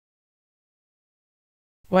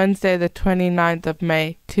Wednesday the 29th of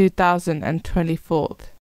May 2024.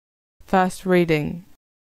 First reading.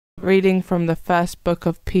 Reading from the first book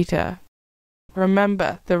of Peter.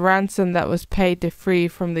 Remember the ransom that was paid to free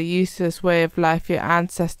from the useless way of life your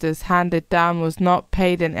ancestors handed down was not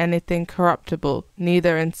paid in anything corruptible,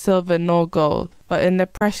 neither in silver nor gold, but in the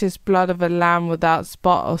precious blood of a lamb without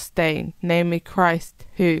spot or stain, namely Christ,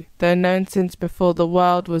 who, though known since before the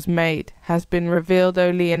world was made, has been revealed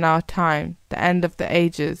only in our time, the end of the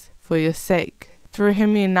ages, for your sake. Through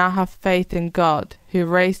him you now have faith in God, who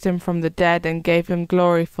raised him from the dead and gave him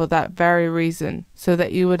glory for that very reason, so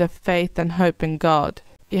that you would have faith and hope in God.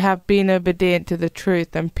 You have been obedient to the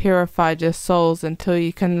truth and purified your souls until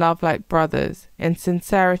you can love like brothers. In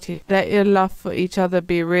sincerity, let your love for each other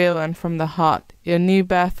be real and from the heart. Your new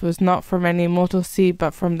birth was not from any mortal seed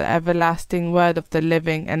but from the everlasting word of the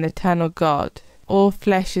living and eternal God. All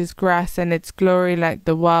flesh is grass and its glory like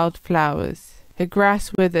the wild flowers. The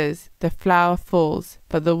grass withers, the flower falls,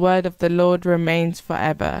 but the word of the Lord remains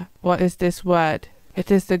forever. What is this word? It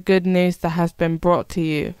is the good news that has been brought to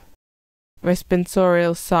you.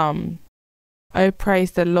 Responsorial Psalm. O praise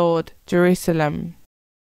the Lord, Jerusalem.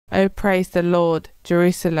 O praise the Lord,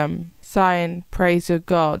 Jerusalem. Zion, praise your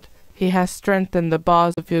God. He has strengthened the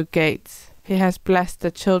bars of your gates. He has blessed the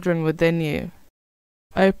children within you.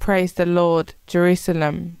 O praise the Lord,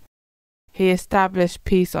 Jerusalem. He established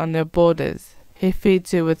peace on your borders. He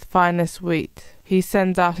feeds you with finest wheat. He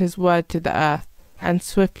sends out his word to the earth, and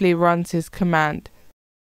swiftly runs his command.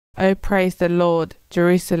 O praise the Lord,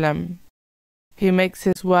 Jerusalem. He makes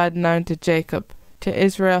his word known to Jacob, to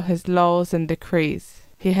Israel his laws and decrees.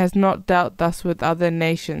 He has not dealt thus with other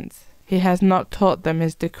nations. He has not taught them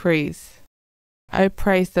his decrees. O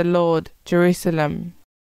praise the Lord, Jerusalem.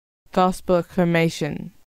 Gospel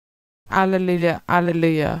acclamation. Alleluia,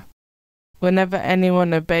 alleluia. Whenever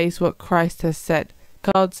anyone obeys what Christ has said,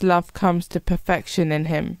 God's love comes to perfection in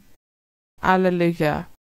him. Alleluia.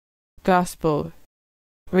 Gospel.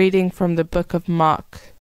 Reading from the book of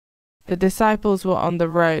Mark. The disciples were on the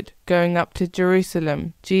road, going up to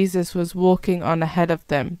Jerusalem. Jesus was walking on ahead of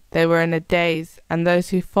them. They were in a daze, and those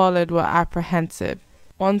who followed were apprehensive.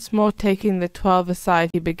 Once more taking the 12 aside,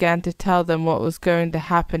 he began to tell them what was going to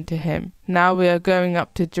happen to him. Now we are going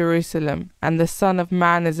up to Jerusalem, and the Son of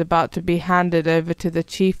Man is about to be handed over to the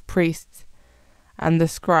chief priests and the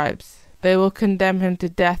scribes. They will condemn him to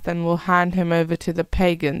death and will hand him over to the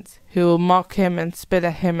pagans, who will mock him and spit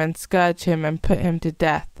at him and scourge him and put him to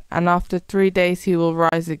death. And after 3 days he will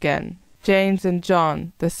rise again. James and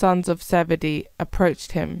John, the sons of Zebedee,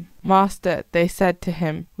 approached him. Master, they said to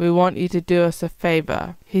him, we want you to do us a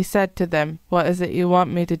favor. He said to them, what is it you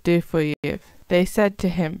want me to do for you? They said to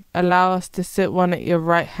him, allow us to sit one at your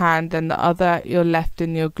right hand and the other at your left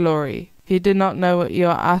in your glory. You do not know what you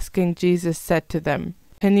are asking. Jesus said to them,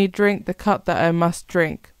 can you drink the cup that I must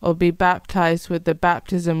drink, or be baptized with the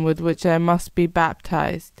baptism with which I must be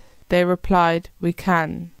baptized? They replied, we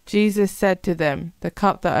can. Jesus said to them, the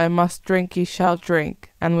cup that I must drink you shall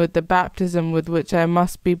drink, and with the baptism with which I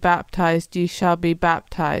must be baptized you shall be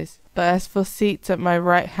baptized. But as for seats at my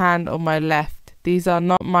right hand or my left, these are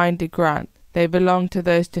not mine to grant. They belong to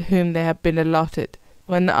those to whom they have been allotted.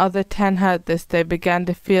 When the other 10 heard this, they began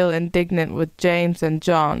to feel indignant with James and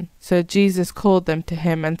John. So Jesus called them to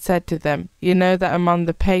him and said to them, you know that among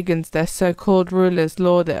the pagans their so-called rulers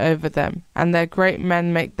lord it over them, and their great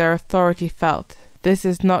men make their authority felt. This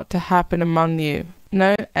is not to happen among you.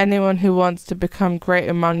 No, anyone who wants to become great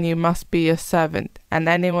among you must be your servant, and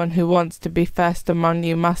anyone who wants to be first among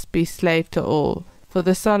you must be slave to all. For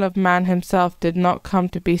the Son of Man himself did not come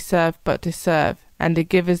to be served but to serve, and to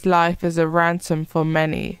give his life as a ransom for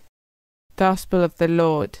many. Gospel of the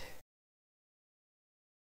Lord.